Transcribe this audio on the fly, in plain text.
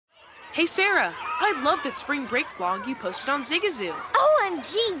Hey Sarah, I love that spring break vlog you posted on Zigazoo.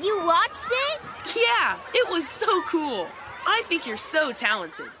 OMG, you watched it? Yeah, it was so cool. I think you're so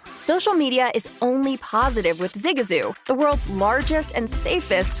talented. Social media is only positive with Zigazoo, the world's largest and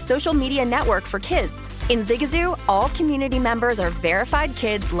safest social media network for kids. In Zigazoo, all community members are verified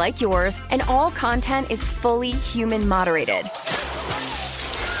kids like yours, and all content is fully human moderated.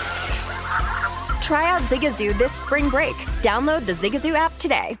 Try out Zigazoo this spring break. Download the Zigazoo app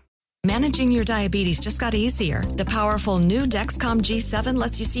today. Managing your diabetes just got easier. The powerful new Dexcom G7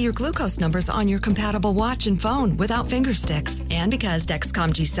 lets you see your glucose numbers on your compatible watch and phone without finger sticks. And because Dexcom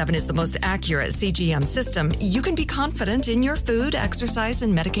G7 is the most accurate CGM system, you can be confident in your food, exercise,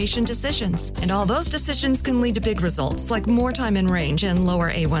 and medication decisions. And all those decisions can lead to big results like more time in range and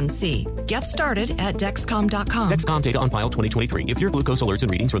lower A1C. Get started at Dexcom.com. Dexcom data on file 2023. If your glucose alerts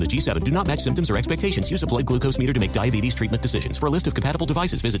and readings from the G7 do not match symptoms or expectations, use a blood glucose meter to make diabetes treatment decisions. For a list of compatible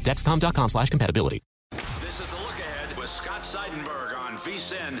devices, visit Dexcom.com/compatibility. This is the Look Ahead with Scott Seidenberg on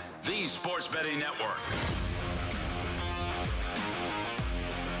VSiN, the Sports Betting Network.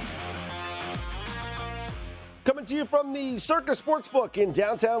 Coming to you from the Circus Sportsbook in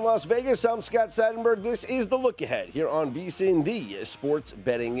downtown Las Vegas, I'm Scott Seidenberg. This is the Look Ahead here on VSiN, the Sports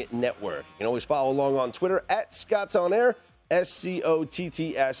Betting Network. You can always follow along on Twitter at ScottsOnAir,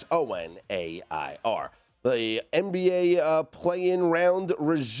 ScottsOnAir. The NBA play-in round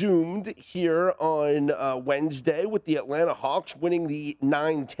resumed here on Wednesday with the Atlanta Hawks winning the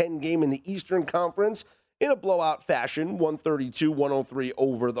 9-10 game in the Eastern Conference in a blowout fashion, 132-103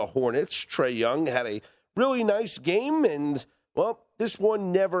 over the Hornets. Trae Young had a really nice game, and, well, this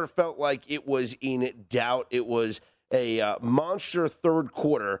one never felt like it was in doubt. It was a monster third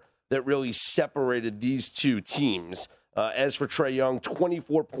quarter that really separated these two teams. As for Trae Young,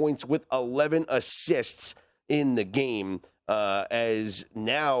 24 points with 11 assists in the game, as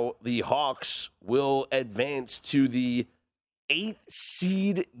now the Hawks will advance to the 8th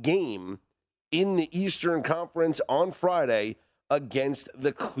seed game in the Eastern Conference on Friday against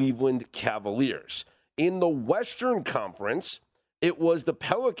the Cleveland Cavaliers. In the Western Conference, it was the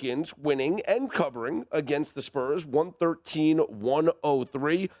Pelicans winning and covering against the Spurs,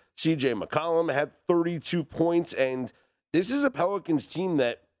 113-103. CJ McCollum had 32 points, and this is a Pelicans team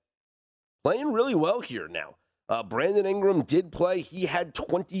that playing really well here now. Brandon Ingram did play. He had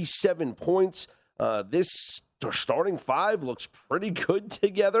 27 points. This starting five looks pretty good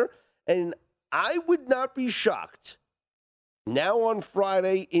together, and I would not be shocked now on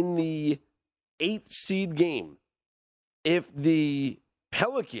Friday in the 8th seed game if the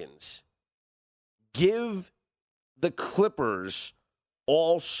Pelicans give the Clippers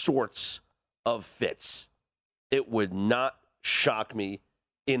all sorts of fits. It would not shock me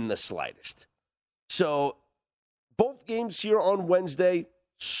in the slightest. So both games here on Wednesday,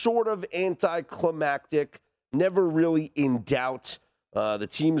 sort of anticlimactic, never really in doubt. The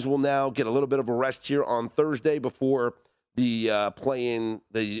teams will now get a little bit of a rest here on Thursday before the play-in,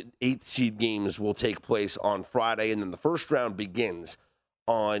 the 8th seed games will take place on Friday, and then the first round begins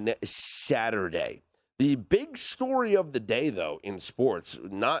on Saturday. The big story of the day, though, in sports,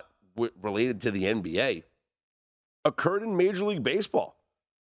 not related to the NBA, occurred in Major League Baseball.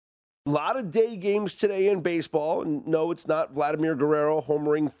 A lot of day games today in baseball. And no, it's not Vladimir Guerrero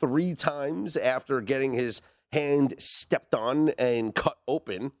homering 3 times after getting his hand stepped on and cut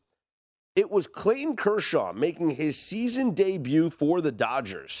open. It was Clayton Kershaw making his season debut for the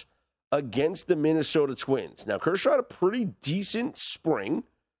Dodgers against the Minnesota Twins. Now, Kershaw had a pretty decent spring,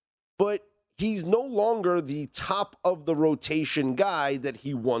 but he's no longer the top of the rotation guy that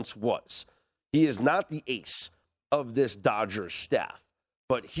he once was. He is not the ace of this Dodgers staff.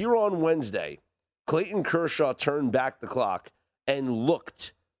 But here on Wednesday, Clayton Kershaw turned back the clock and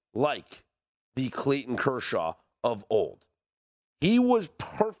looked like the Clayton Kershaw of old. He was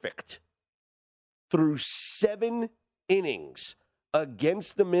perfect through 7 innings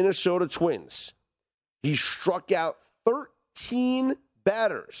against the Minnesota Twins. He struck out 13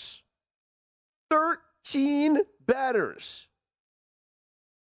 batters. 13 batters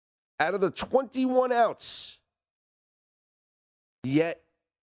out of the 21 outs. Yet,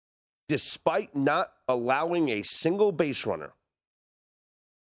 despite not allowing a single base runner,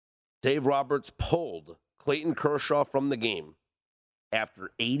 Dave Roberts pulled Clayton Kershaw from the game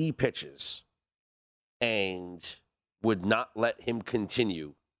after 80 pitches and would not let him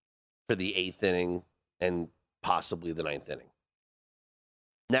continue for the 8th inning and possibly the 9th inning.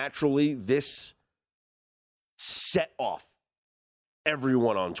 Naturally, this set off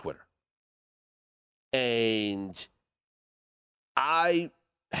everyone on Twitter. And I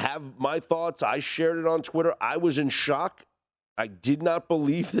have my thoughts. I shared it on Twitter. I was in shock. I did not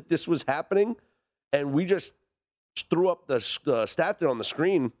believe that this was happening. And we just threw up the stat there on the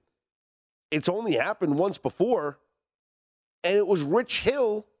screen. It's only happened once before. And it was Rich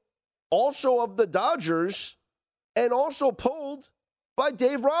Hill, also of the Dodgers, and also pulled by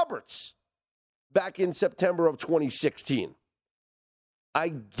Dave Roberts back in September of 2016. I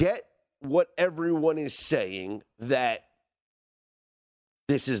get what everyone is saying, that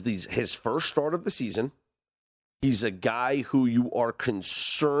this is his first start of the season. He's a guy who you are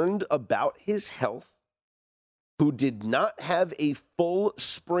concerned about his health, who did not have a full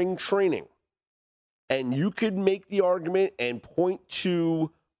spring training. And you could make the argument and point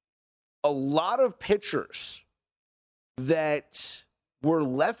to a lot of pitchers that were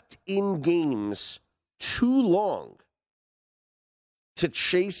left in games too long to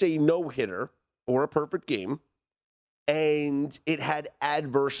chase a no-hitter or a perfect game, and it had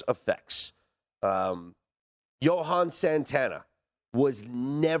adverse effects. Johan Santana was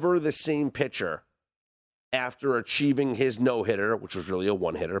never the same pitcher after achieving his no-hitter, which was really a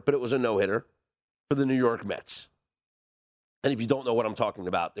one-hitter, but it was a no-hitter for the New York Mets. And if you don't know what I'm talking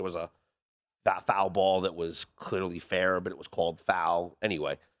about, there was a foul ball that was clearly fair, but it was called foul.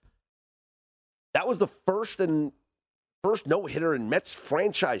 Anyway, that was the first no-hitter in Mets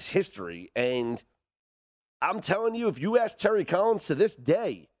franchise history. And I'm telling you, if you ask Terry Collins to this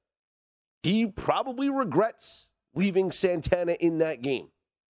day, he probably regrets leaving Santana in that game.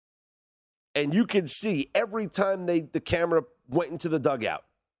 And you could see every time the camera went into the dugout,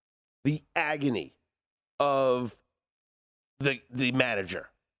 the agony of the manager,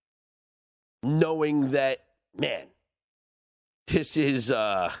 knowing that, man, this is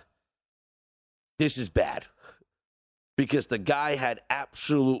bad, because the guy had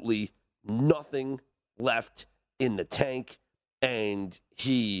absolutely nothing left in the tank, and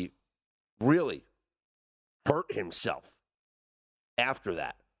he really hurt himself after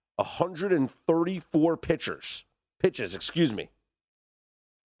that. 134 pitches.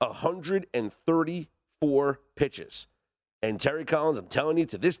 134 pitches. And Terry Collins, I'm telling you,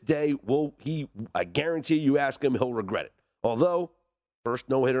 to this day, I guarantee you ask him, he'll regret it. Although, first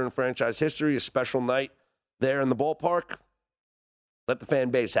no-hitter in franchise history, a special night there in the ballpark, let the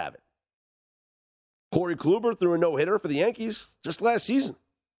fan base have it. Corey Kluber threw a no-hitter for the Yankees just last season,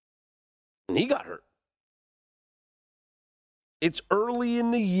 and he got hurt. It's early in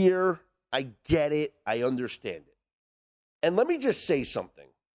the year. I get it. I understand it. And let me just say something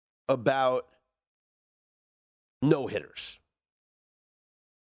about no-hitters.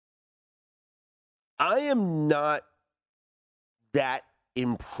 I am not that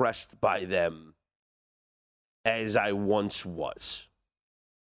impressed by them as I once was.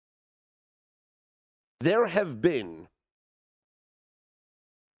 There have been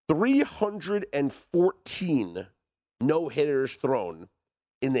 314 no-hitters thrown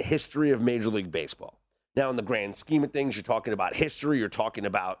in the history of Major League Baseball. Now, in the grand scheme of things, you're talking about history. You're talking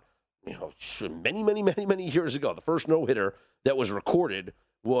about, many years ago. The first no-hitter that was recorded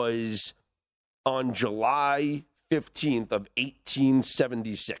was on July 15th of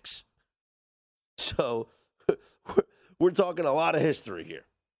 1876. So we're talking a lot of history here.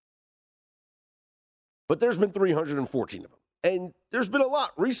 But there's been 314 of them. And there's been a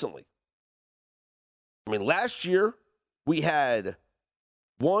lot recently. I mean, last year we had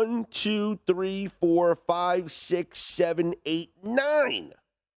 1, 2, 3, 4, 5, 6, 7, 8, 9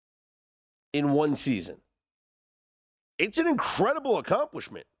 in one season. It's an incredible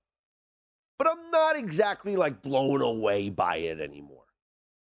accomplishment. But I'm not exactly blown away by it anymore.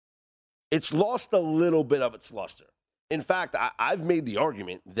 It's lost a little bit of its luster. In fact, I've made the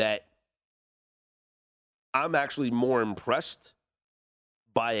argument that I'm actually more impressed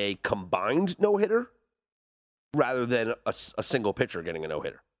by a combined no-hitter rather than a single pitcher getting a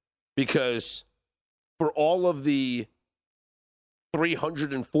no-hitter. Because for all of the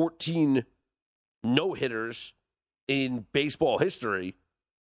 314 no-hitters in baseball history,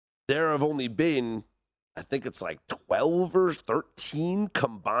 there have only been, I think it's 12 or 13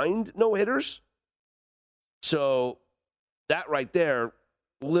 combined no-hitters. So that right there,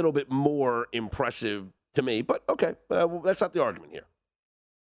 a little bit more impressive to me. But okay, that's not the argument here.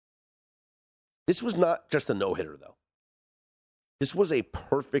 This was not just a no-hitter, though. This was a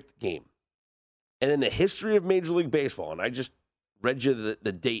perfect game. And in the history of Major League Baseball, and I just read you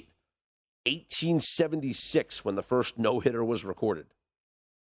the date, 1876, when the first no-hitter was recorded.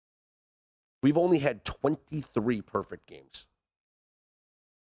 We've only had 23 perfect games.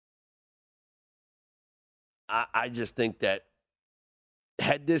 I just think that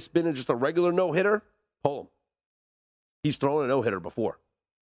had this been just a regular no-hitter, hold him. He's thrown a no-hitter before.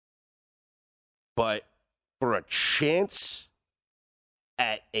 But for a chance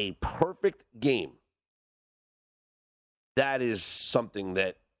at a perfect game, that is something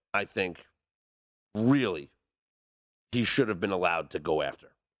that I think really he should have been allowed to go after.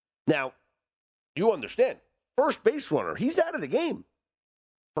 Now, you understand, first base runner, he's out of the game.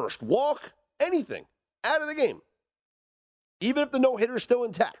 First walk, anything, out of the game. Even if the no-hitter is still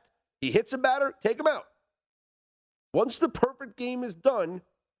intact. He hits a batter, take him out. Once the perfect game is done,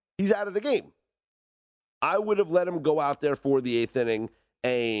 he's out of the game. I would have let him go out there for the 8th inning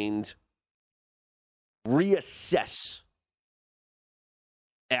and reassess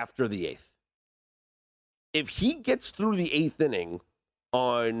after the 8th. If he gets through the 8th inning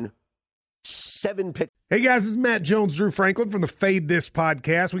on 7 pitches. Hey guys, this is Matt Jones, Drew Franklin from the Fade This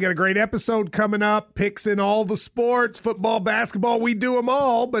podcast. We got a great episode coming up, picks in all the sports, football, basketball, we do them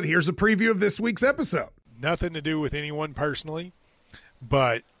all, but here's a preview of this week's episode. Nothing to do with anyone personally,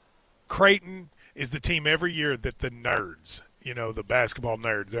 but Creighton is the team every year that the nerds, the basketball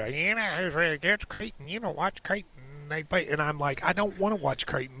nerds, they're like, against Creighton, watch Creighton. They play, and I'm like, I don't want to watch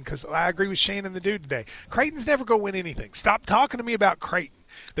Creighton because I agree with Shane and the dude today. Creighton's never going to win anything. Stop talking to me about Creighton.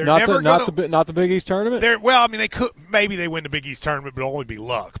 They're not never not the Big East tournament. They could maybe they win the Big East tournament, but it'll only be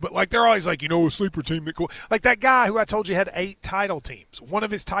luck. But they're always like, a sleeper team that like that guy who I told you had 8 title teams. One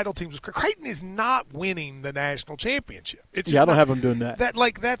of his title teams was Creighton is not winning the national championship. I don't have them doing that.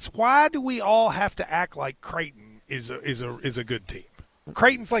 That's why do we all have to act like Creighton is a good team?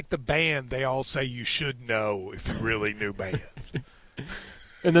 Creighton's like the band they all say you should know if you really knew bands.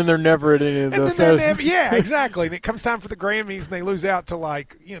 And then they're never at any of the yeah, exactly. And it comes time for the Grammys, and they lose out to,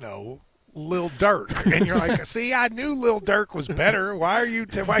 Lil Durk. And you're like, see, I knew Lil Durk was better. Why are you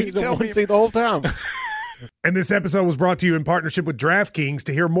telling me? See the whole time. And this episode was brought to you in partnership with DraftKings.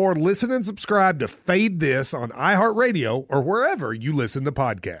 To hear more, listen and subscribe to Fade This on iHeartRadio or wherever you listen to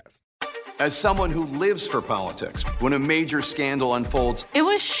podcasts. As someone who lives for politics, when a major scandal unfolds, It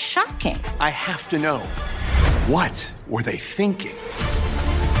was shocking. I have to know, what were they thinking?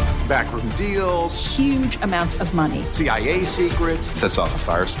 Backroom deals, Huge amounts of money. CIA secrets, Sets off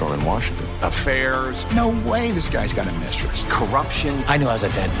a firestorm in Washington. affairs, No way this guy's got a mistress. corruption. I knew I was a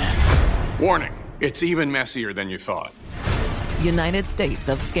dead man. Warning, it's even messier than you thought. United States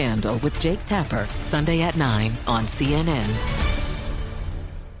of Scandal with Jake Tapper, Sunday at 9 on CNN.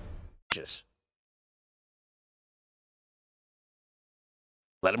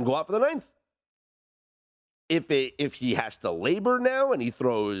 Let him go out for the 9th. If he has to labor now and he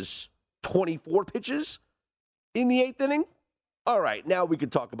throws 24 pitches in the 8th inning, all right, now we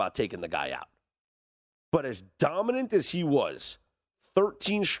could talk about taking the guy out. But as dominant as he was,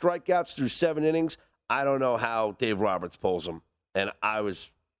 13 strikeouts through 7 innings, I don't know how Dave Roberts pulls him. And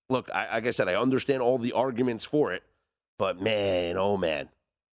like I said, I understand all the arguments for it, but man, oh man,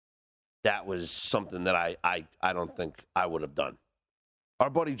 that was something that I don't think I would have done. Our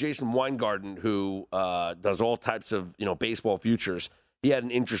buddy Jason Weingarten, who does all types of baseball futures, he had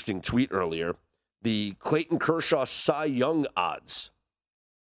an interesting tweet earlier. The Clayton Kershaw Cy Young odds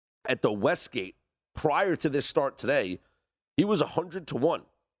at the Westgate prior to this start today, he was 100-1.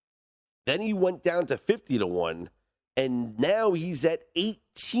 Then he went down to 50-1, and now he's at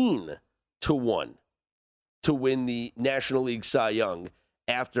 18-1 to win the National League Cy Young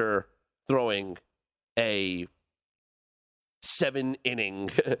after throwing a 7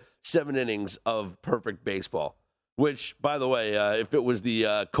 innings of perfect baseball, which, by the way, if it was the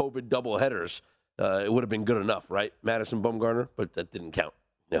COVID doubleheaders, it would have been good enough, right? Madison Bumgarner, but that didn't count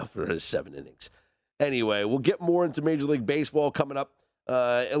for his 7 innings. Anyway, we'll get more into Major League Baseball coming up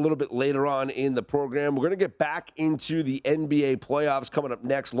a little bit later on in the program. We're going to get back into the NBA playoffs coming up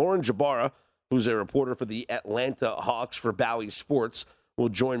next. Lauren Jabara, who's a reporter for the Atlanta Hawks for Bally Sports, will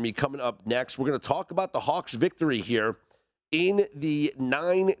join me coming up next. We're going to talk about the Hawks' victory here in the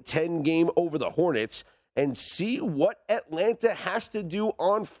 9-10 game over the Hornets and see what Atlanta has to do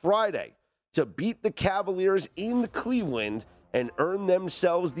on Friday to beat the Cavaliers in Cleveland and earn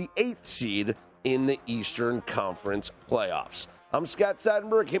themselves the 8th seed in the Eastern Conference playoffs. I'm Scott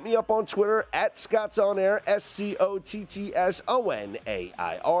Seidenberg. Hit me up on Twitter at ScottsOnAir,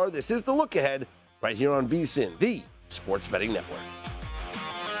 ScottsOnair. This is The Look Ahead right here on VSiN, the Sports Betting Network.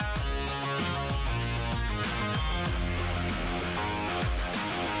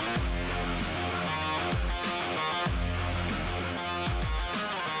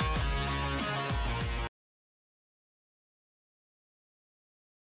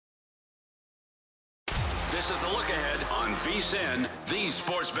 This is The Look Ahead on VSiN, the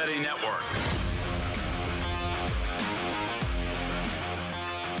Sports Betting Network.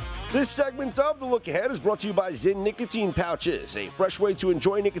 This segment of The Look Ahead is brought to you by Zyn Nicotine Pouches, a fresh way to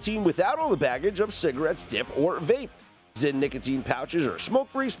enjoy nicotine without all the baggage of cigarettes, dip, or vape. Zyn nicotine pouches are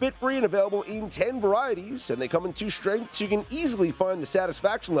smoke-free, spit-free, and available in 10 varieties, and they come in 2 strengths, so you can easily find the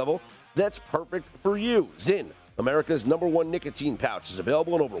satisfaction level that's perfect for you. Zyn, America's #1 nicotine pouch, is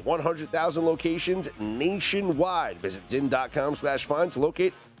available in over 100,000 locations nationwide. Visit Zyn.com/find to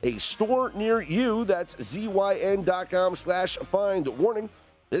locate a store near you. That's ZYN.com/find. Warning,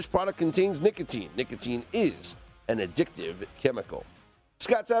 this product contains nicotine. Nicotine is an addictive chemical.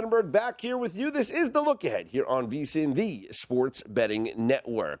 Scott Seidenberg back here with you. This is The Look Ahead here on VSiN, the Sports Betting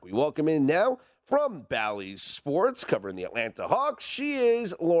Network. We welcome in now from Bally's Sports, covering the Atlanta Hawks. She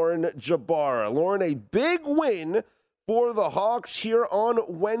is Lauren Jabara. Lauren, a big win for the Hawks here on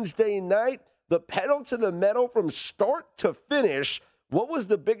Wednesday night. The pedal to the metal from start to finish. What was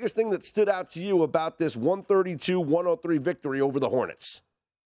the biggest thing that stood out to you about this 132-103 victory over the Hornets?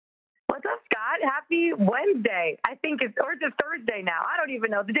 What's up, Scott? Happy Wednesday. I think it's Thursday now. I don't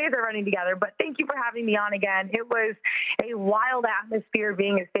even know. The days are running together, but thank you for having me on again. It was a wild atmosphere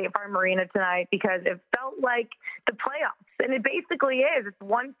being at State Farm Arena tonight because it felt like the playoffs, and it basically is. It's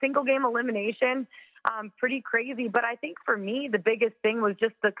one single game elimination. Pretty crazy, but I think for me, the biggest thing was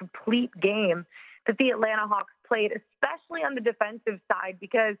just the complete game that the Atlanta Hawks played, especially on the defensive side,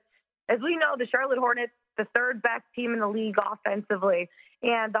 because as we know, the Charlotte Hornets, the third best team in the league offensively,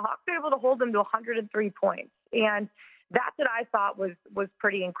 and the Hawks were able to hold them to 103 points. And that's what I thought was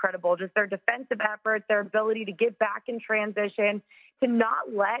pretty incredible. Just their defensive efforts, their ability to get back in transition, to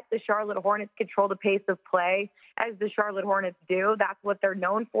not let the Charlotte Hornets control the pace of play as the Charlotte Hornets do. That's what they're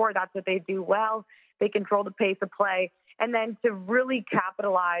known for. That's what they do well. They control the pace of play. And then to really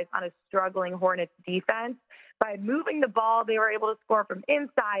capitalize on a struggling Hornets defense. By moving the ball, they were able to score from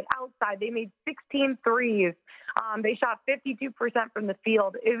inside, outside. They made 16 threes. They shot 52% from the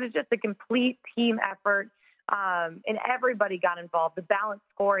field. It was just a complete team effort, and everybody got involved. The balanced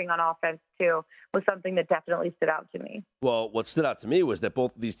scoring on offense, too, was something that definitely stood out to me. Well, what stood out to me was that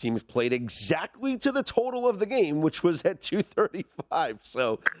both of these teams played exactly to the total of the game, which was at 235.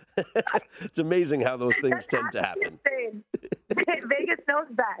 So it's amazing how those things tend to happen. Vegas knows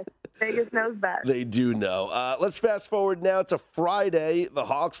best. Vegas knows best. They do know. Let's fast forward now to Friday. The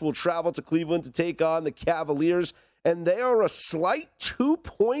Hawks will travel to Cleveland to take on the Cavaliers, and they are a slight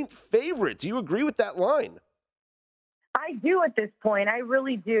 2-point favorite. Do you agree with that line? I do at this point. I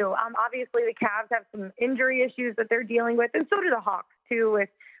really do. Obviously, the Cavs have some injury issues that they're dealing with, and so do the Hawks, too,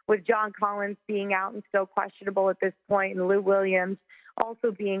 with John Collins being out and still questionable at this point, and Lou Williams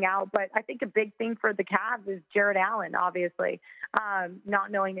also being out. But I think a big thing for the Cavs is Jared Allen, obviously,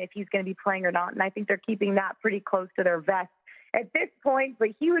 not knowing if he's going to be playing or not. And I think they're keeping that pretty close to their vest at this point. But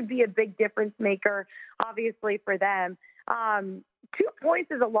he would be a big difference maker, obviously, for them. 2 points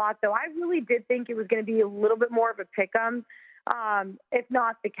is a lot, though. I really did think it was going to be a little bit more of a pick-em, if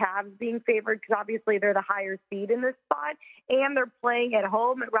not the Cavs being favored, because obviously they're the higher seed in this spot. And they're playing at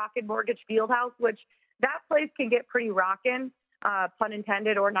home at Rocket Mortgage Fieldhouse, which that place can get pretty rocking. Pun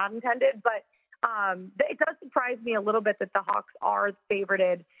intended or not intended, but it does surprise me a little bit that the Hawks are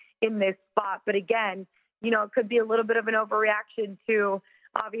favorited in this spot. But again, it could be a little bit of an overreaction to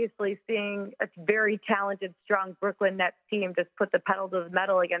obviously seeing a very talented, strong Brooklyn Nets team just put the pedal to the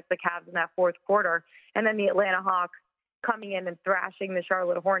metal against the Cavs in that fourth quarter, and then the Atlanta Hawks coming in and thrashing the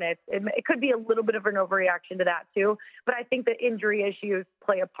Charlotte Hornets. It could be a little bit of an overreaction to that too, but I think that injury issues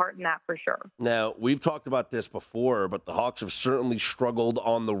play a part in that for sure. Now, we've talked about this before, but the Hawks have certainly struggled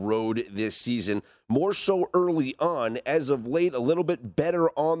on the road this season, more so early on. As of late, a little bit better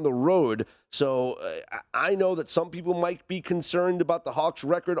on the road. So I know that some people might be concerned about the Hawks'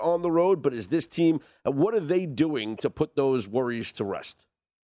 record on the road, but is this team, what are they doing to put those worries to rest?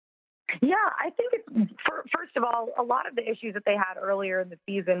 Yeah, I think first of all, a lot of the issues that they had earlier in the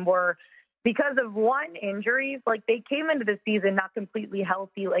season were because of one, injuries. Like they came into the season not completely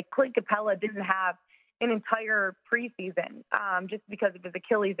healthy. Like Clint Capella didn't have an entire preseason just because of his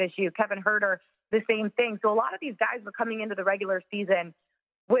Achilles issue. Kevin Huerter, the same thing. So a lot of these guys were coming into the regular season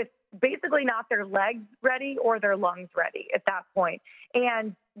with basically not their legs ready or their lungs ready at that point.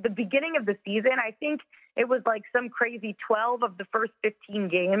 And the beginning of the season, I think it was like some crazy 12 of the first 15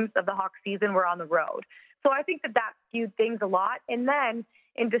 games of the Hawks season were on the road. So I think that skewed things a lot. And then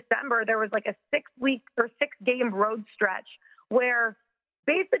in December, there was like a 6-game road stretch where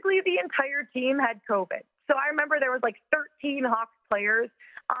basically the entire team had COVID. So I remember there was like 13 Hawks players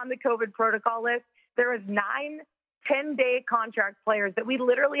on the COVID protocol list. There was 9 10-day contract players that we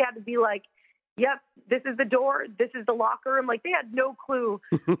literally had to be like, yep, this is the door, this is the locker room. Like they had no clue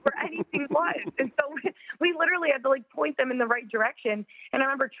where anything was. And so we literally had to like point them in the right direction. And I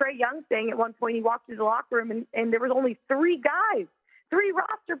remember Trae Young saying at one point he walked to the locker room and there was only 3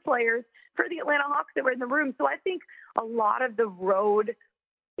 roster players for the Atlanta Hawks that were in the room. So I think a lot of the road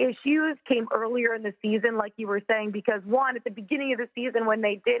issues came earlier in the season, like you were saying, because one, at the beginning of the season when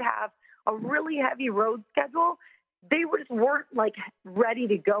they did have a really heavy road schedule, they just weren't like ready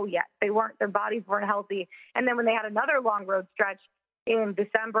to go yet. Their bodies weren't healthy. And then when they had another long road stretch in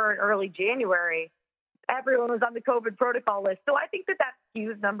December and early January, everyone was on the COVID protocol list. So I think that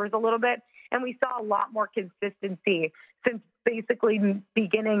skews numbers a little bit. And we saw a lot more consistency since basically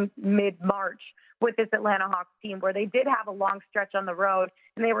beginning mid-March with this Atlanta Hawks team, where they did have a long stretch on the road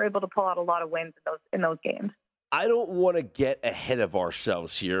and they were able to pull out a lot of wins in those games. I don't want to get ahead of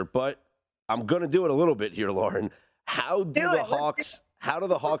ourselves here, but I'm going to do it a little bit here, Lauren. How do the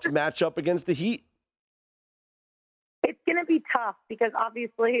Hawks match up against the Heat? It's going to be tough because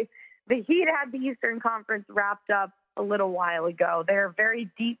obviously the Heat had the Eastern Conference wrapped up a little while ago. They're a very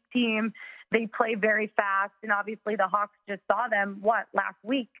deep team. They play very fast, and obviously the Hawks just saw them, last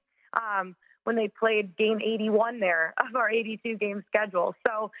week when they played game 81 there of our 82-game schedule.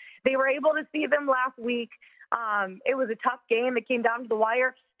 So they were able to see them last week. It was a tough game. It came down to the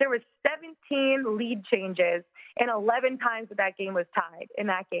wire. There was 17 lead changes, and 11 times that game was tied in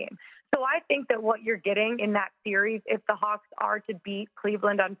that game. So I think that what you're getting in that series, if the Hawks are to beat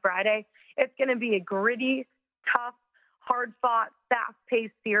Cleveland on Friday, it's going to be a gritty, tough, hard-fought,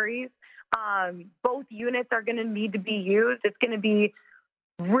 fast-paced series. Both units are going to need to be used. It's going to be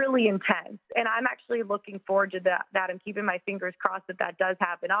really intense. And I'm actually looking forward to that. I'm keeping my fingers crossed that does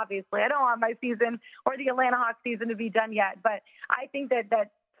happen. Obviously, I don't want my season or the Atlanta Hawks season to be done yet, but I think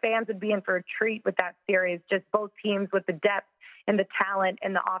that fans would be in for a treat with that series, just both teams with the depth and the talent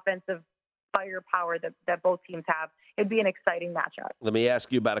and the offensive firepower that both teams have. It'd be an exciting matchup. Let me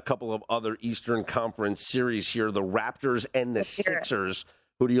ask you about a couple of other Eastern Conference series here, the Raptors and the Sixers.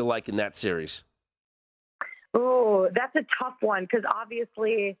 Who do you like in that series? Oh, that's a tough one because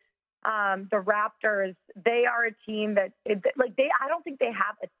obviously the Raptors, they are a team that I don't think they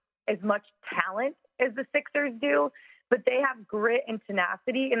have as much talent as the Sixers do, but they have grit and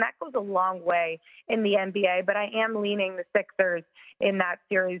tenacity, and that goes a long way in the NBA. But I am leaning the Sixers in that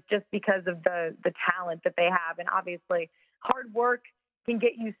series just because of the talent that they have. And obviously hard work can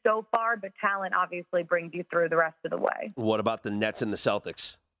get you so far, but talent obviously brings you through the rest of the way. What about the Nets and the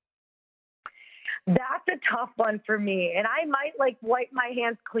Celtics? That's a tough one for me. And I might wipe my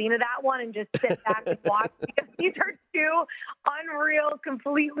hands clean of that one and just sit back and watch because these are two unreal,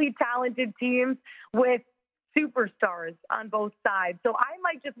 completely talented teams with superstars on both sides. So I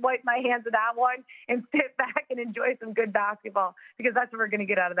might just wipe my hands of that one and sit back and enjoy some good basketball because that's what we're going to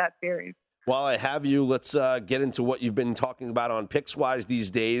get out of that series. While I have you, let's get into what you've been talking about on Picks-wise these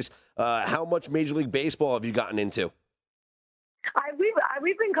days. How much Major League Baseball have you gotten into?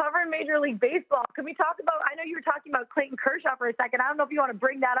 We've been covering Major League Baseball. Can we talk about, I know you were talking about Clayton Kershaw for a second. I don't know if you want to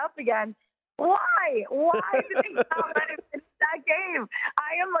bring that up again. Why? Why did they not let him finish that game?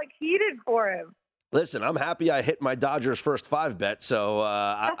 I am heated for him. Listen, I'm happy I hit my Dodgers first 5 bet, so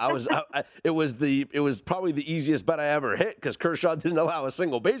it was probably the easiest bet I ever hit because Kershaw didn't allow a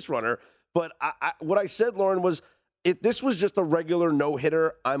single base runner. But what I said, Lauren, was if this was just a regular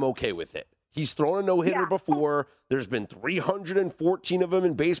no-hitter, I'm okay with it. He's thrown a no-hitter before. There's been 314 of them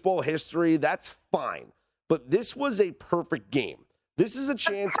in baseball history. That's fine. But this was a perfect game. This is a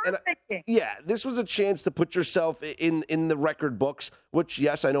chance, this was a chance to put yourself in the record books, which,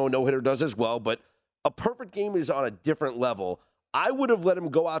 yes, I know a no-hitter does as well, but a perfect game is on a different level. I would have let him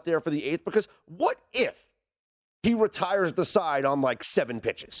go out there for the 8th because what if he retires the side on 7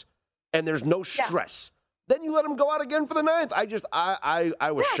 pitches and there's no stress? Then you let him go out again for the 9th.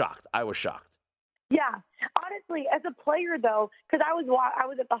 I was shocked. I was shocked. Yeah. Honestly, as a player, though, because I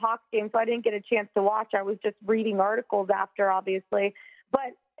was at the Hawks game, so I didn't get a chance to watch. I was just reading articles after, obviously.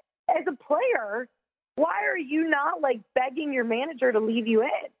 But as a player, why are you not, begging your manager to leave you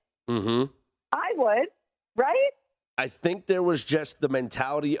in? Mm-hmm. I would, right? I think there was just the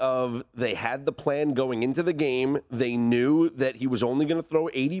mentality of they had the plan going into the game. They knew that he was only going to throw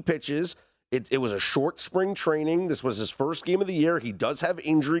 80 pitches. It was a short spring training. This was his first game of the year. He does have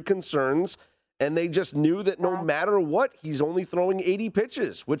injury concerns, and they just knew that no matter what, he's only throwing 80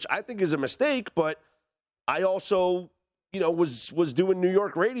 pitches, which I think is a mistake. But I also, was doing New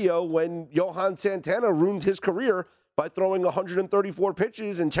York radio when Johan Santana ruined his career by throwing 134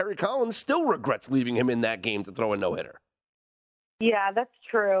 pitches, and Terry Collins still regrets leaving him in that game to throw a no-hitter. Yeah, that's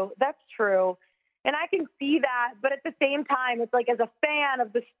true. That's true. And I can see that, but at the same time, it's as a fan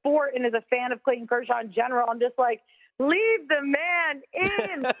of the sport and as a fan of Clayton Kershaw in general, I'm just leave the man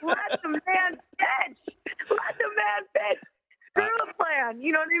in. Let the man pitch. Let the man pitch. Screw the plan.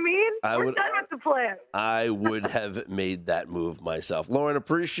 You know what I mean? We're done with the flip. I would have made that move myself. Lauren,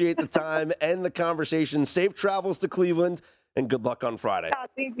 appreciate the time and the conversation. Safe travels to Cleveland, and good luck on Friday. Oh,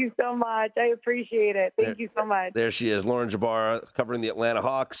 thank you so much. I appreciate it. Thank you so much. There she is, Lauren Jabara, covering the Atlanta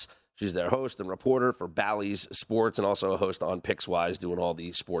Hawks. She's their host and reporter for Bally's Sports, and also a host on PicksWise, doing all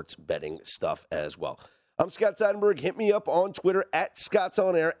the sports betting stuff as well. I'm Scott Seidenberg. Hit me up on Twitter at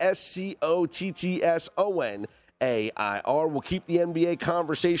ScottsOnAir, ScottsOnAir. We'll keep the NBA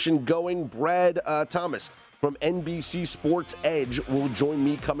conversation going. Brad Thomas from NBC Sports Edge will join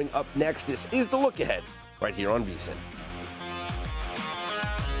me coming up next. This is The Look Ahead right here on VSiN.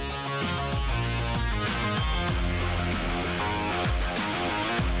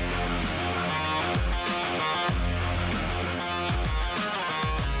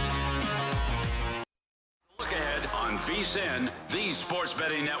 Look ahead on VSiN, the Sports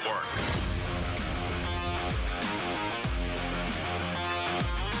Betting Network.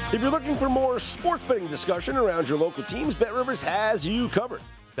 If you're looking for more sports betting discussion around your local teams, BetRivers has you covered.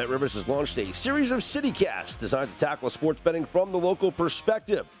 BetRivers has launched a series of CityCasts designed to tackle sports betting from the local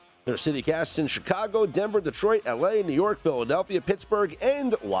perspective. There are CityCasts in Chicago, Denver, Detroit, LA, New York, Philadelphia, Pittsburgh,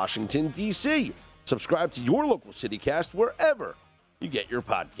 and Washington, D.C. Subscribe to your local CityCast wherever you get your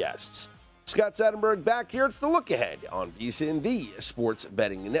podcasts. Scott Seidenberg back here. It's The Look Ahead on VSiN, the Sports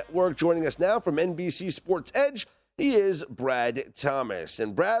Betting Network. Joining us now from NBC Sports Edge, he is Brad Thomas.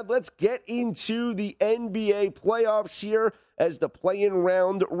 And Brad, let's get into the NBA playoffs here as the play-in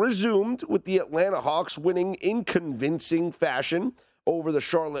round resumed with the Atlanta Hawks winning in convincing fashion over the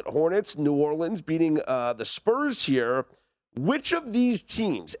Charlotte Hornets. New Orleans beating the Spurs here. Which of these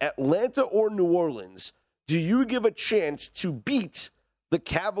teams, Atlanta or New Orleans, do you give a chance to beat the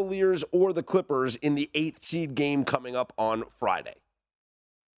Cavaliers or the Clippers in the 8th seed game coming up on Friday?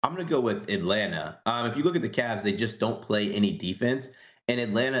 I'm going to go with Atlanta. If you look at the Cavs, they just don't play any defense. And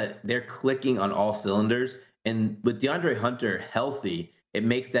Atlanta, they're clicking on all cylinders. And with DeAndre Hunter healthy, it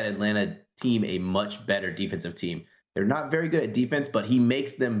makes that Atlanta team a much better defensive team. They're not very good at defense, but he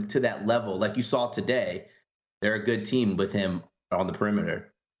makes them to that level. Like you saw today, they're a good team with him on the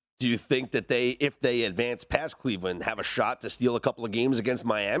perimeter. Do you think that they, if they advance past Cleveland, have a shot to steal a couple of games against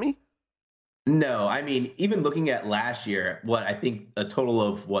Miami? No, I mean, even looking at last year, I think a total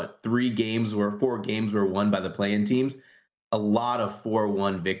of 4 games were won by the play-in teams. A lot of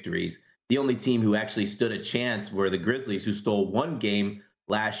 4-1 victories. The only team who actually stood a chance were the Grizzlies, who stole 1 game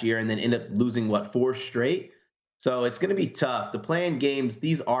last year and then ended up losing 4 straight. So it's going to be tough. The play-in games,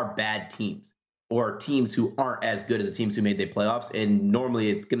 these are bad teams, or teams who aren't as good as the teams who made the playoffs. And normally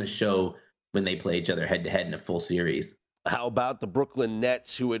it's going to show when they play each other head-to-head in a full series. How about the Brooklyn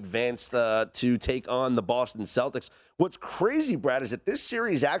Nets, who advanced to take on the Boston Celtics? What's crazy, Brad, is that this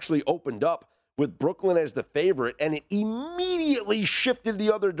series actually opened up with Brooklyn as the favorite, and it immediately shifted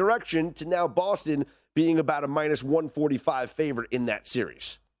the other direction to now Boston being about a -145 favorite in that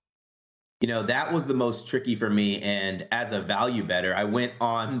series. You know, that was the most tricky for me, and as a value bettor, I went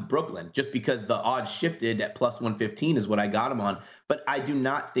on Brooklyn just because the odds shifted at +115 is what I got them on, but I do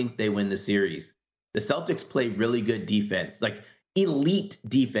not think they win the series. The Celtics play really good defense, like elite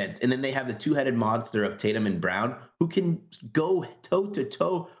defense. And then they have the two-headed monster of Tatum and Brown, who can go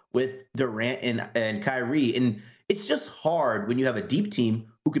toe-to-toe with Durant and Kyrie. And it's just hard when you have a deep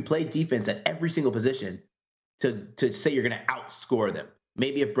team who can play defense at every single position to say you're going to outscore them.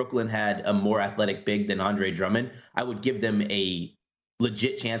 Maybe if Brooklyn had a more athletic big than Andre Drummond, I would give them a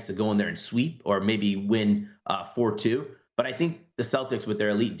legit chance to go in there and sweep or maybe win 4-2. But I think the Celtics, with their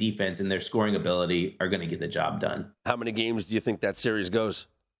elite defense and their scoring ability, are going to get the job done. How many games do you think that series goes?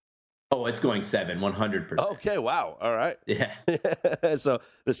 Oh, it's going 7, 100%. Okay, wow. All right. Yeah. So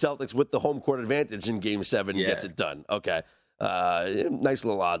the Celtics with the home court advantage in Game 7 gets it done. Okay. Nice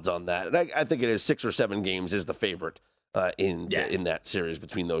little odds on that. And I think it is 6 or 7 games is the favorite in that series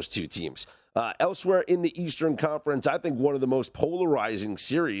between those two teams. Elsewhere in the Eastern Conference, I think one of the most polarizing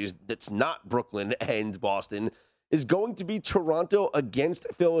series that's not Brooklyn and Boston is going to be Toronto against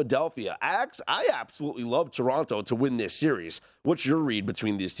Philadelphia. I absolutely love Toronto to win this series. What's your read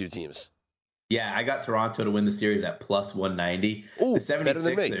between these two teams? Yeah, I got Toronto to win the series at +190. Ooh, the 76ers, better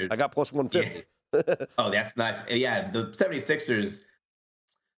than me. I got +150. Yeah. Oh, that's nice. Yeah, the 76ers,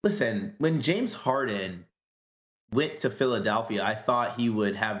 listen, when James Harden went to Philadelphia, I thought he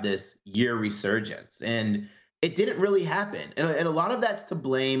would have this year resurgence, and it didn't really happen. And a lot of that's to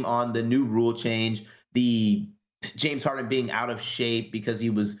blame on the new rule change, the James Harden being out of shape because he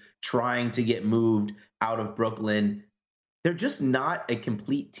was trying to get moved out of Brooklyn. They're just not a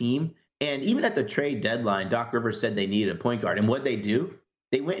complete team. And even at the trade deadline, Doc Rivers said they needed a point guard. And what they do,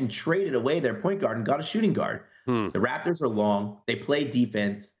 they went and traded away their point guard and got a shooting guard. The Raptors are long. They play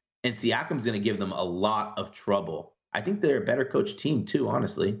defense. and Siakam's going to give them a lot of trouble. I think they're a better coached team too,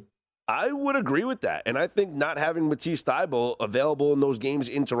 honestly. I would agree with that. And I think not having Matisse Thybulle available in those games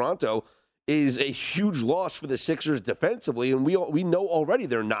in Toronto is a huge loss for the Sixers defensively. And we know already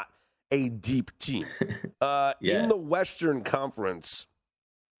they're not a deep team. In the Western Conference,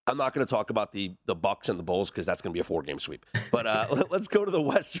 I'm not going to talk about the Bucks and the Bulls because that's going to be a 4-game sweep. But let's go to the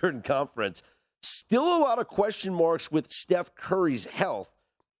Western Conference. Still a lot of question marks with Steph Curry's health.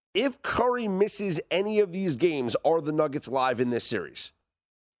 If Curry misses any of these games, are the Nuggets live in this series?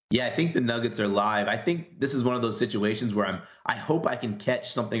 Yeah, I think the Nuggets are live. I think this is one of those situations where I hope I can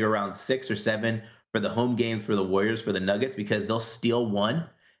catch something around 6 or 7 for the home games for the Warriors, for the Nuggets, because they'll steal one,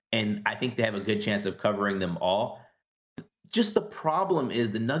 and I think they have a good chance of covering them all. Just the problem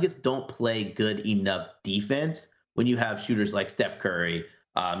is the Nuggets don't play good enough defense when you have shooters like Steph Curry.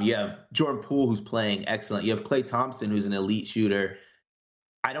 You have Jordan Poole, who's playing excellent. You have Klay Thompson, who's an elite shooter.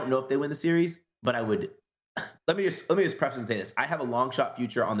 I don't know if they win the series, but I would. Let me just preface and say this. I have a long shot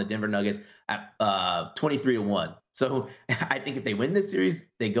future on the Denver Nuggets at 23-1. So I think if they win this series,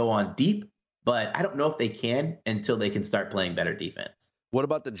 they go on deep, but I don't know if they can until they can start playing better defense. What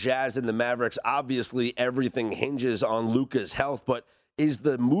about the Jazz and the Mavericks? Obviously, everything hinges on Luka's health, but is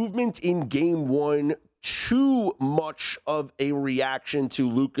the movement in Game 1 too much of a reaction to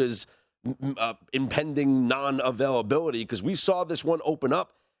Luka's impending non-availability? Because we saw this one open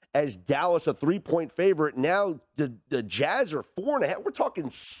up as Dallas a 3-point favorite. Now the Jazz are 4.5. We're talking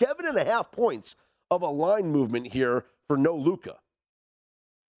 7.5 points of a line movement here for no Luka.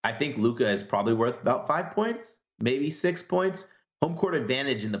 I think Luka is probably worth about 5 points, maybe 6 points. Home court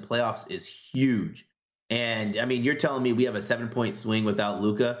advantage in the playoffs is huge. And, I mean, you're telling me we have a 7-point swing without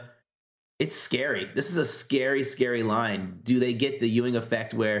Luka? It's scary. This is a scary, scary line. Do they get the Ewing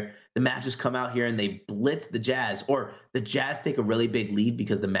effect where the Mavs just come out here and they blitz the Jazz, or the Jazz take a really big lead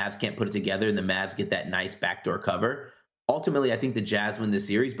because the Mavs can't put it together and the Mavs get that nice backdoor cover? Ultimately, I think the Jazz win this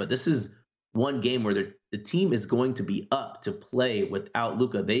series, but this is one game where the team is going to be up to play without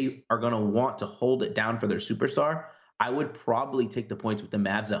Luka. They are going to want to hold it down for their superstar. I would probably take the points with the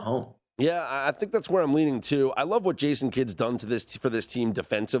Mavs at home. Yeah, I think that's where I'm leaning too. I love what Jason Kidd's done for this team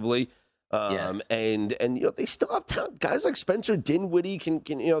defensively. Yes. And they still have talent. Guys like Spencer Dinwiddie can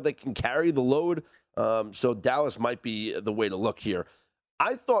they can carry the load. So Dallas might be the way to look here.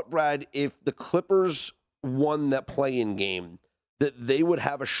 I thought, Brad, if the Clippers won that play-in game, that they would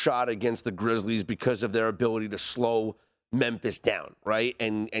have a shot against the Grizzlies because of their ability to slow Memphis down, right?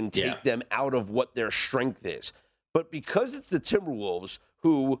 And take them out of what their strength is. But because it's the Timberwolves,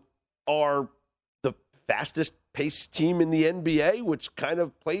 who are the fastest paced team in the NBA, which kind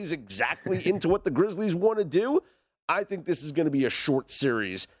of plays exactly into what the Grizzlies want to do, I think this is going to be a short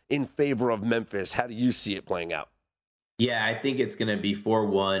series in favor of Memphis. How do you see it playing out? Yeah, I think it's going to be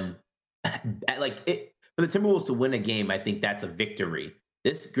 4-1. For the Timberwolves to win a game, I think that's a victory.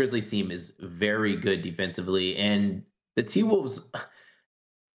 This Grizzlies team is very good defensively, and the T-Wolves,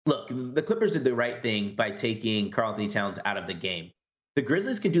 look, the Clippers did the right thing by taking Karl-Anthony Towns out of the game. The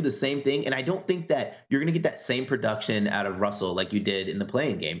Grizzlies can do the same thing, and I don't think that you're going to get that same production out of Russell like you did in the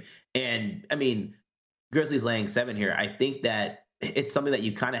play-in game. And, I mean, Grizzlies laying 7 here, I think that it's something that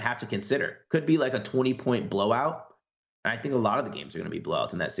you kind of have to consider. Could be like a 20-point blowout. And I think a lot of the games are going to be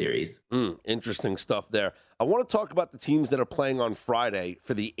blowouts in that series. Interesting stuff there. I want to talk about the teams that are playing on Friday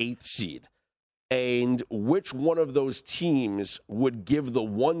for the 8th seed and which one of those teams would give the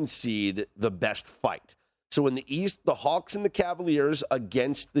 1 seed the best fight. So in the East, the Hawks and the Cavaliers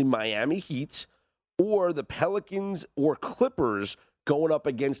against the Miami Heat, or the Pelicans or Clippers going up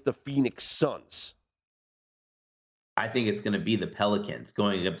against the Phoenix Suns. I think it's going to be the Pelicans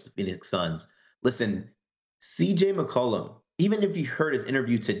going against the Phoenix Suns. Listen, CJ McCollum, even if you heard his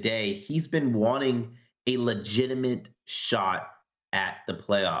interview today, he's been wanting a legitimate shot at the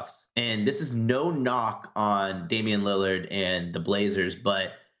playoffs. And this is no knock on Damian Lillard and the Blazers,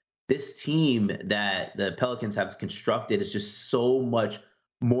 but this team that the Pelicans have constructed is just so much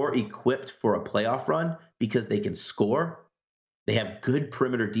more equipped for a playoff run because they can score. They have good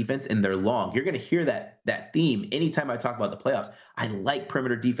perimeter defense and they're long. You're going to hear that theme anytime I talk about the playoffs. I like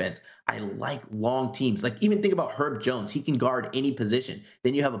perimeter defense. I like long teams. Like, even think about Herb Jones. He can guard any position.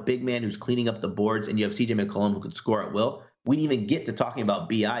 Then you have a big man who's cleaning up the boards, and you have CJ McCollum who can score at will. We didn't even get to talking about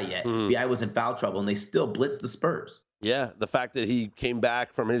BI yet. BI was in foul trouble, and they still blitzed the Spurs. Yeah, the fact that he came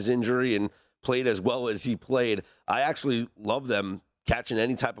back from his injury and played as well as he played, I actually love them catching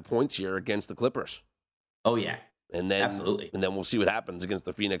any type of points here against the Clippers. Oh, yeah. And then, absolutely. And then we'll see what happens against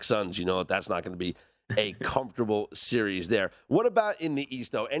the Phoenix Suns. You know, that's not going to be a comfortable series there. What about in the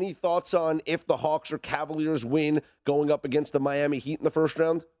East, though? Any thoughts on if the Hawks or Cavaliers win going up against the Miami Heat in the first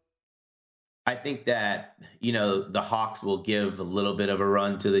round? I think that, the Hawks will give a little bit of a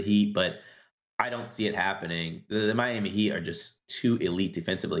run to the Heat, but I don't see it happening. The Miami Heat are just too elite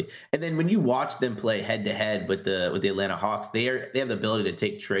defensively. And then when you watch them play head to head with the Atlanta Hawks, they have the ability to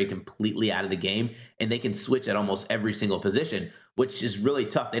take Trae completely out of the game, and they can switch at almost every single position, which is really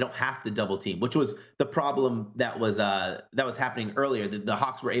tough. They don't have to double team, which was the problem that was happening earlier. The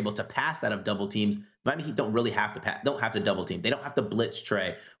Hawks were able to pass out of double teams. Miami Heat don't really have to double team. They don't have to blitz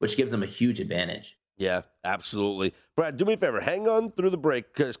Trae, which gives them a huge advantage. Yeah, absolutely. Brad, do me a favor. Hang on through the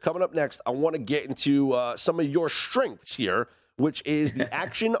break, because coming up next, I want to get into some of your strengths here, which is the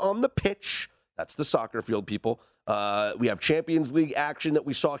action on the pitch. That's the soccer field, people. We have Champions League action that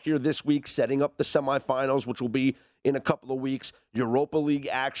we saw here this week, setting up the semifinals, which will be in a couple of weeks. Europa League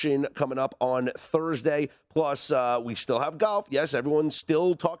action coming up on Thursday. Plus, we still have golf. Yes, everyone's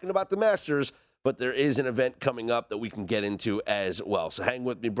still talking about the Masters, but there is an event coming up that we can get into as well. So hang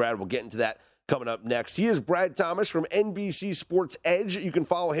with me, Brad. We'll get into that coming up next. He is Brad Thomas from NBC Sports Edge. You can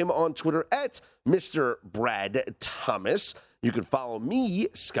follow him on Twitter at Mr. Brad Thomas. You can follow me,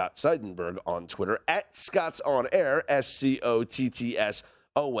 Scott Seidenberg, on Twitter at ScottsOnAir, ScottsOnair.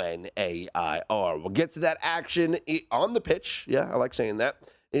 We'll get to that action on the pitch. Yeah, I like saying that.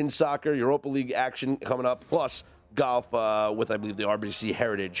 In soccer, Europa League action coming up, plus golf with, I believe, the RBC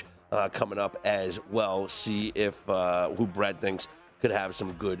Heritage coming up as well. See if who Brad thinks could have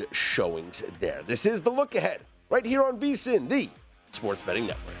some good showings there. This is The Look Ahead, right here on VSiN, the Sports Betting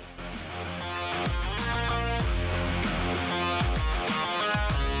Network.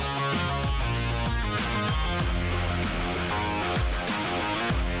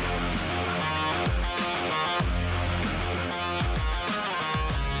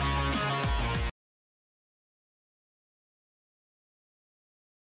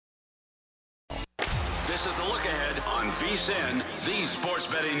 This is The Look Ahead on VSiN, the Sports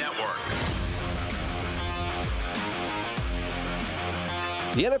Betting Network.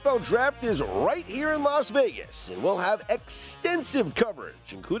 The NFL Draft is right here in Las Vegas, and we'll have extensive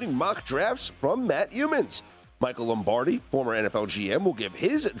coverage, including mock drafts from Matt Humans. Michael Lombardi, former NFL GM, will give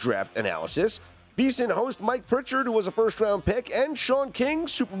his draft analysis. VSiN host Mike Pritchard, who was a first-round pick, and Sean King,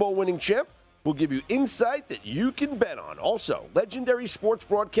 Super Bowl winning champ, will give you insight that you can bet on. Also, legendary sports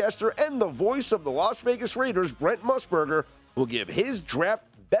broadcaster and the voice of the Las Vegas Raiders, Brent Musburger, will give his draft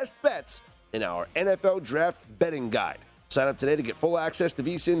best bets in our NFL Draft betting guide. Sign up today to get full access to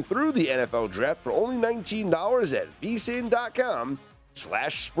VSiN through the NFL Draft for only $19 at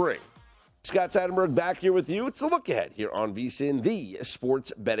vsin.com/spring. Scott Seidenberg back here with you. It's a look ahead here on VSiN, the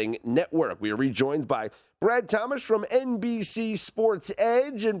Sports Betting Network. We are rejoined by Brad Thomas from NBC Sports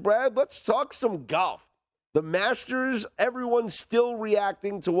Edge. And Brad, let's talk some golf. The Masters, everyone's still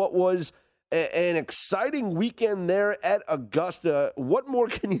reacting to what was an exciting weekend there at Augusta. What more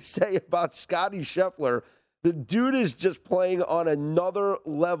can you say about Scottie Scheffler? The dude is just playing on another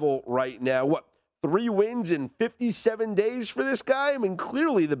level right now. What, 3 wins in 57 days for this guy? I mean,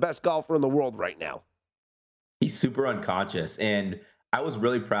 clearly the best golfer in the world right now. He's super unconscious, and I was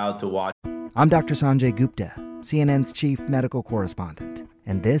really proud to watch. I'm Dr. Sanjay Gupta, CNN's chief medical correspondent,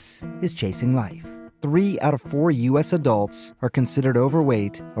 and this is Chasing Life. 3 out of 4 U.S. adults are considered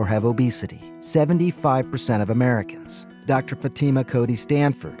overweight or have obesity. 75% of Americans. Dr. Fatima Cody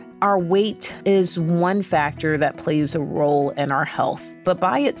Stanford. Our weight is one factor that plays a role in our health, but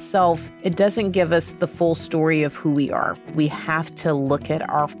by itself, it doesn't give us the full story of who we are. We have to look at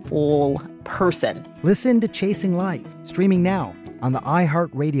our full person. Listen to Chasing Life, streaming now on the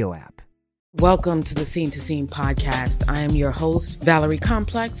iHeartRadio app. Welcome to the Scene to Scene podcast. I am your host, Valerie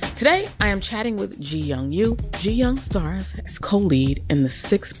Complex. Today, I am chatting with Ji Young Yu. Ji Young stars as co-lead in the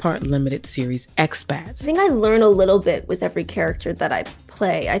 6-part limited series Expats. I think I learn a little bit with every character that I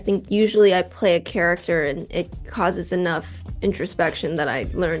play. I think usually I play a character and it causes enough introspection that I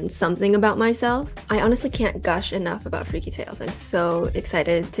learn something about myself. I honestly can't gush enough about Freaky Tales. I'm so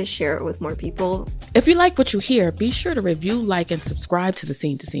excited to share it with more people. If you like what you hear, be sure to review, like, and subscribe to the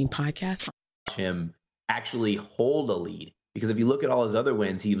Scene to Scene podcast. Him actually hold a lead, because if you look at all his other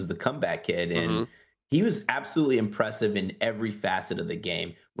wins, he was the comeback kid, and he was absolutely impressive in every facet of the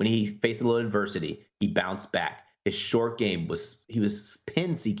game. When he faced a little adversity, he bounced back. His short game he was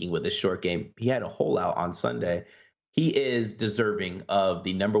pin seeking with his short game. He had a hole out on Sunday. He is deserving of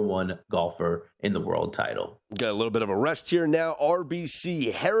the #1 golfer in the world title. Got a little bit of a rest here now.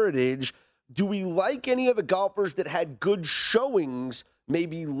 RBC Heritage. Do we like any of the golfers that had good showings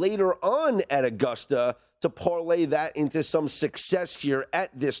maybe later on at Augusta to parlay that into some success here at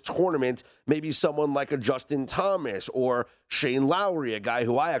this tournament? Maybe someone like a Justin Thomas or Shane Lowry, a guy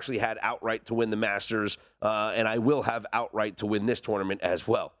who I actually had outright to win the Masters, and I will have outright to win this tournament as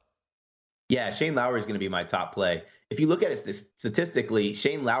well. Yeah, Shane Lowry is going to be my top play. If you look at it statistically,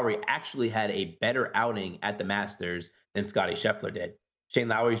 Shane Lowry actually had a better outing at the Masters than Scottie Scheffler did. Shane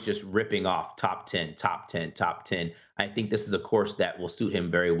Lowry's just ripping off top 10, top 10, top 10. I think this is a course that will suit him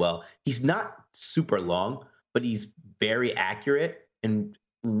very well. He's not super long, but he's very accurate. And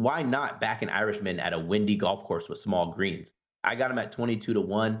why not back an Irishman at a windy golf course with small greens? I got him at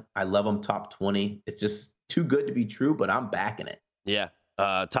 22-1. I love him top 20. It's just too good to be true, but I'm backing it. Yeah.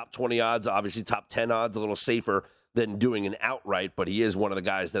 Top 20 odds, obviously top 10 odds, a little safer than doing an outright, but he is one of the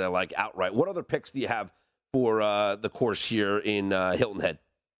guys that I like outright. What other picks do you have for the course here in Hilton Head?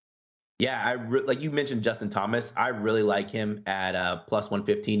 Yeah, like you mentioned Justin Thomas. I really like him at plus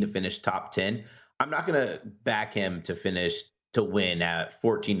 115 to finish top 10. I'm not going to back him to win at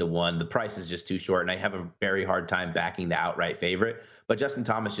 14-1. The price is just too short, and I have a very hard time backing the outright favorite. But Justin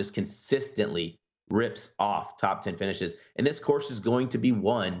Thomas just consistently rips off top 10 finishes. And this course is going to be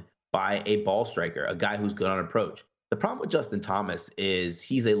won by a ball striker, a guy who's good on approach. The problem with Justin Thomas is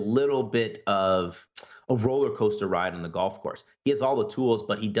he's a little bit of a roller coaster ride on the golf course. He has all the tools,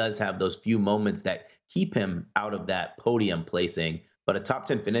 but he does have those few moments that keep him out of that podium placing. But a top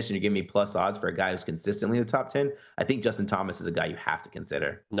 10 finish, and you give me plus odds for a guy who's consistently in the top 10, I think Justin Thomas is a guy you have to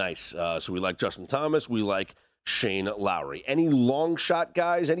consider. Nice. So we like Justin Thomas. We like Shane Lowry. Any long shot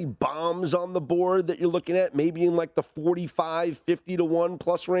guys, any bombs on the board that you're looking at, maybe in like the 45, 50-1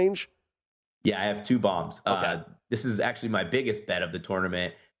 plus range? Yeah, I have two bombs. Okay. This is actually my biggest bet of the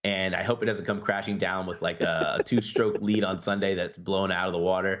tournament, and I hope it doesn't come crashing down with like a two-stroke lead on Sunday that's blown out of the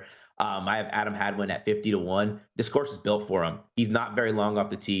water. I have Adam Hadwin at 50-1. This course is built for him. He's not very long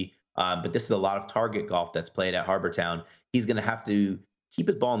off the tee, but this is a lot of target golf that's played at Harbour Town. He's going to have to keep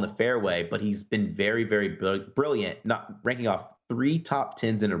his ball in the fairway, but he's been very, very brilliant, not ranking off 3 top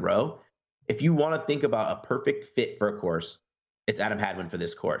 10s in a row. If you want to think about a perfect fit for a course, it's Adam Hadwin for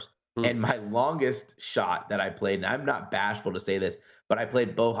this course. And my longest shot that I played, and I'm not bashful to say this, but I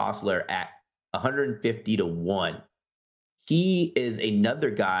played Beau Hossler at 150-1. He is another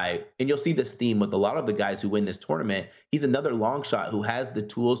guy, and you'll see this theme with a lot of the guys who win this tournament. He's another long shot who has the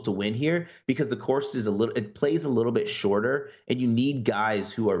tools to win here because the course is it plays a little bit shorter, and you need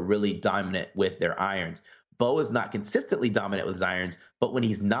guys who are really dominant with their irons. Beau is not consistently dominant with his irons, but when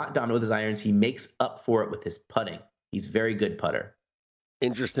he's not dominant with his irons, he makes up for it with his putting. He's a very good putter.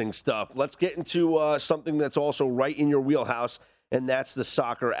 Interesting stuff. Let's get into something that's also right in your wheelhouse, and that's the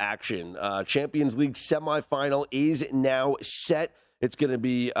soccer action. Champions League semifinal is now set. It's going to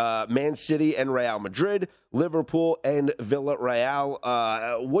be Man City and Real Madrid, Liverpool and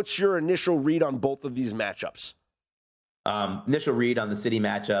Villarreal. What's your initial read on both of these matchups? Initial read on the City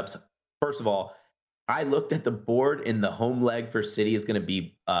matchups. First of all, I looked at the board, and the home leg for City is going to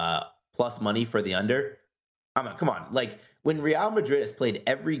be plus money for the under. Come on. Like, when Real Madrid has played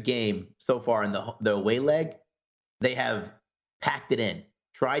every game so far in the away leg, they have packed it in,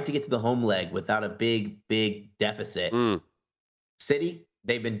 tried to get to the home leg without a big deficit. City,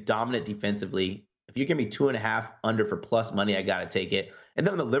 they've been dominant defensively. If you give me 2.5 under for plus money, I got to take it. And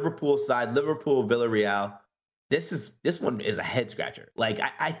then on the Liverpool side, Liverpool, Villarreal, this one is a head scratcher. Like,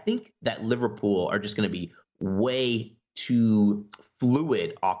 I think that Liverpool are just going to be way too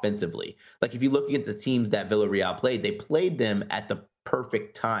fluid offensively. Like, if you look at the teams that Villarreal played, they played them at the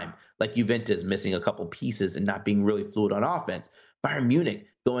perfect time. Like Juventus missing a couple pieces and not being really fluid on offense. Bayern Munich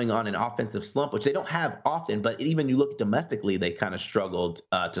going on an offensive slump, which they don't have often, but even you look domestically, they kind of struggled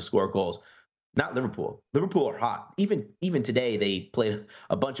to score goals. Not Liverpool. Liverpool are hot. Even today, they played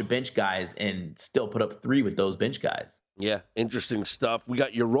a bunch of bench guys and still put up 3 with those bench guys. Yeah, interesting stuff. We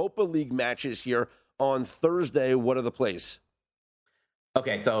got Europa League matches here on Thursday. What are the plays?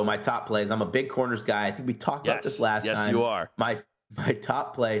 Okay, so my top plays. I'm a big corners guy. I think we talked about this last time. Yes, you are. My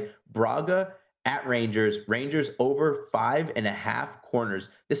top play, Braga at Rangers. Rangers over 5.5 corners.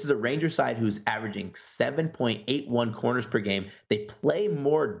 This is a Rangers side who's averaging 7.81 corners per game. They play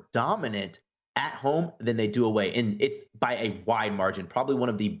more dominant at home than they do away, and it's by a wide margin. Probably one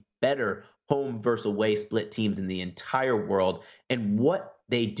of the better home versus away split teams in the entire world. And what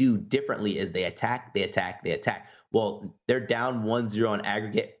they do differently is they attack. Well, they're down 1-0 on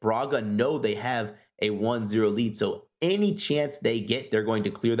aggregate. Braga know they have a 1-0 lead, so any chance they get, they're going to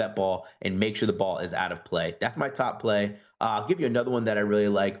clear that ball and make sure the ball is out of play. That's my top play. I'll give you another one that I really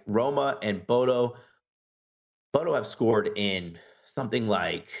like. Roma and Bodo. Bodo have scored in something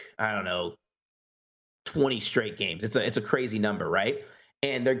like, 20 straight games. It's a crazy number, right?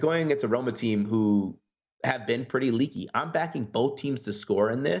 And they're going against a Roma team who have been pretty leaky. I'm backing both teams to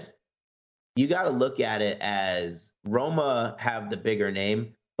score in this. You got to look at it as Roma have the bigger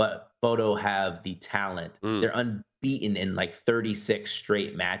name, but Bodo have the talent. They're unbeaten in like 36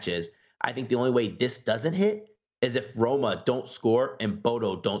 straight matches. I think the only way this doesn't hit is if Roma don't score and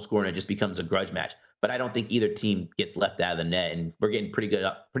Bodo don't score, and it just becomes a grudge match. But I don't think either team gets left out of the net, and we're getting pretty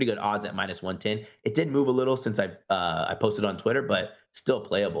good odds at -110. It did move a little since I posted on Twitter, but still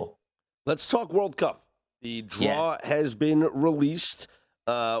playable. Let's talk World Cup. The draw has been released.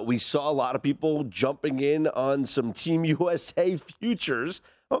 We saw a lot of people jumping in on some Team USA futures.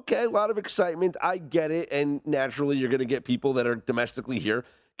 Okay, a lot of excitement. I get it, and naturally you're going to get people that are domestically here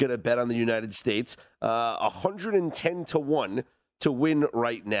going to bet on the United States. 110 to 1 to win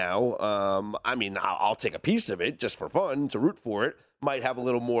right now. I mean, I'll take a piece of it just for fun, to root for it. Might have a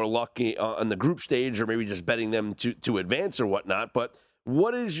little more luck on the group stage, or maybe just betting them to advance or whatnot. But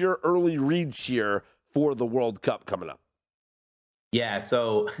what is your early reads here for the World Cup coming up? Yeah,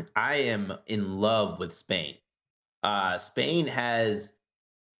 so I am in love with Spain. Spain has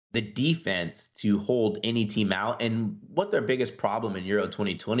the defense to hold any team out. And what their biggest problem in Euro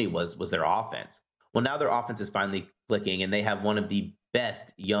 2020 was their offense. Well, now their offense is finally clicking, and they have one of the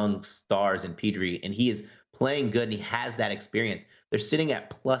best young stars in Pedri, and he is playing good, and he has that experience. They're sitting at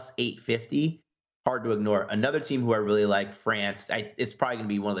plus 850. Hard to ignore. Another team who I really like, France, it's probably going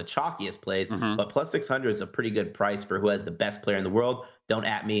to be one of the chalkiest plays, but plus 600 is a pretty good price for who has the best player in the world. Don't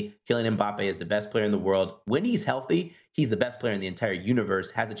at me. Kylian Mbappe is the best player in the world. When he's healthy, he's the best player in the entire universe,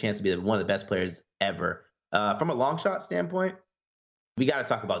 has a chance to be one of the best players ever. From a long shot standpoint, we got to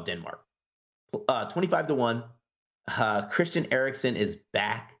talk about Denmark. 25 to 1. Christian Eriksen is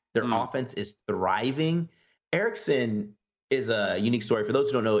back. Their offense is thriving. Eriksen is a unique story. For those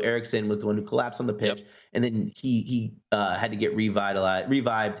who don't know, Eriksen was the one who collapsed on the pitch, and then he had to get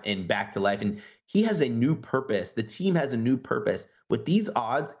revived and back to life. And he has a new purpose. The team has a new purpose. With these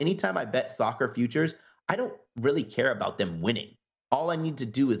odds, anytime I bet soccer futures, I don't really care about them winning. All I need to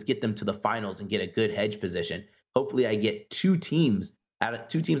do is get them to the finals and get a good hedge position. Hopefully I get two teams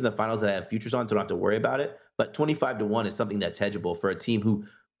in the finals that I have futures on, so I don't have to worry about it. But 25 to 1 is something that's hedgeable for a team who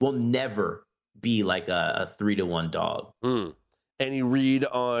will never be like a 3 to 1 dog. Any read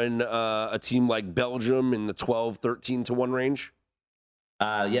on a team like Belgium in the 12, 13 to 1 range?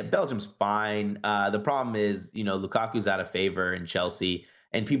 Yeah, Belgium's fine. The problem is, Lukaku's out of favor in Chelsea,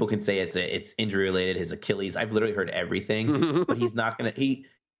 and people can say it's injury related, his Achilles. I've literally heard everything, but he's not going to.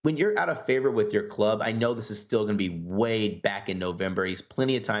 When you're out of favor with your club, I know this is still going to be way back in November. He's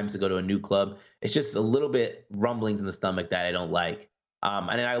plenty of times to go to a new club. It's just a little bit rumblings in the stomach that I don't like. And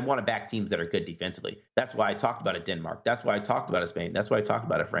I want to back teams that are good defensively. That's why I talked about Denmark. That's why I talked about Spain. That's why I talked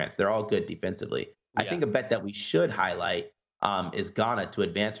about France. They're all good defensively. Yeah. I think a bet that we should highlight is Ghana to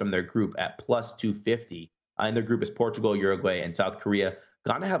advance from their group at plus 250. In their group is Portugal, Uruguay, and South Korea.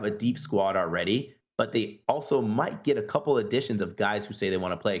 Ghana have a deep squad already, but they also might get a couple additions of guys who say they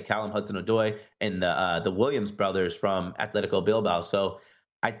want to play. Callum Hudson-Odoi and the Williams brothers from Atletico Bilbao. So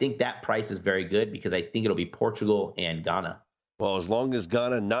I think that price is very good because I think it'll be Portugal and Ghana. Well, as long as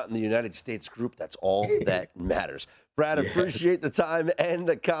Ghana not in the United States group, that's all that matters. Brad, appreciate the time and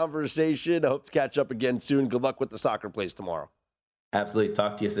the conversation. I hope to catch up again soon. Good luck with the soccer plays tomorrow. Absolutely.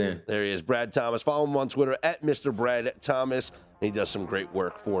 Talk to you soon. There he is, Brad Thomas. Follow him on Twitter at Mr. Brad Thomas. He does some great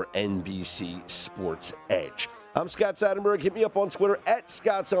work for NBC Sports Edge. I'm Scott Seidenberg. Hit me up on Twitter at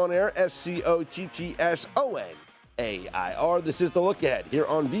ScottsOnAir, ScottsOnAir. This is The Look Ahead here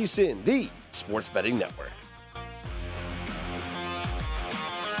on VSiN, the Sports Betting Network.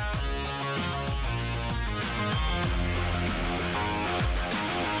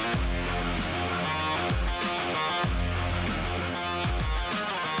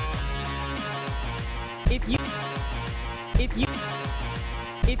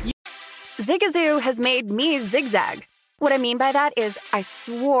 Zigazoo has made me zigzag. What I mean by that is I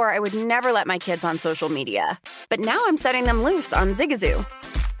swore I would never let my kids on social media, but now I'm setting them loose on Zigazoo.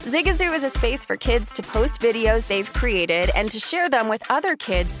 Zigazoo is a space for kids to post videos they've created and to share them with other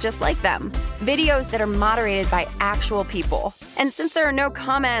kids just like them. Videos that are moderated by actual people. And since there are no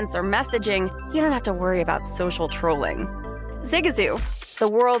comments or messaging, you don't have to worry about social trolling. Zigazoo, the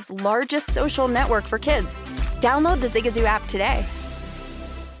world's largest social network for kids. Download the Zigazoo app today.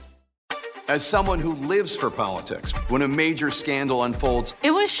 As someone who lives for politics, when a major scandal unfolds,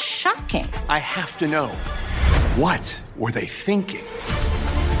 it was shocking. I have to know, what were they thinking?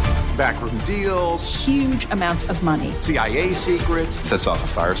 Backroom deals, huge amounts of money, CIA secrets, sets off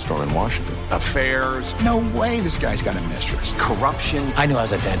a firestorm in Washington, affairs. No way this guy's got a mistress. Corruption. I knew I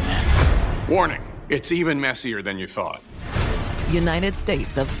was a dead man. Warning, it's even messier than you thought. United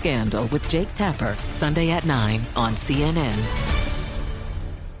States of Scandal with Jake Tapper, Sunday at 9 on CNN.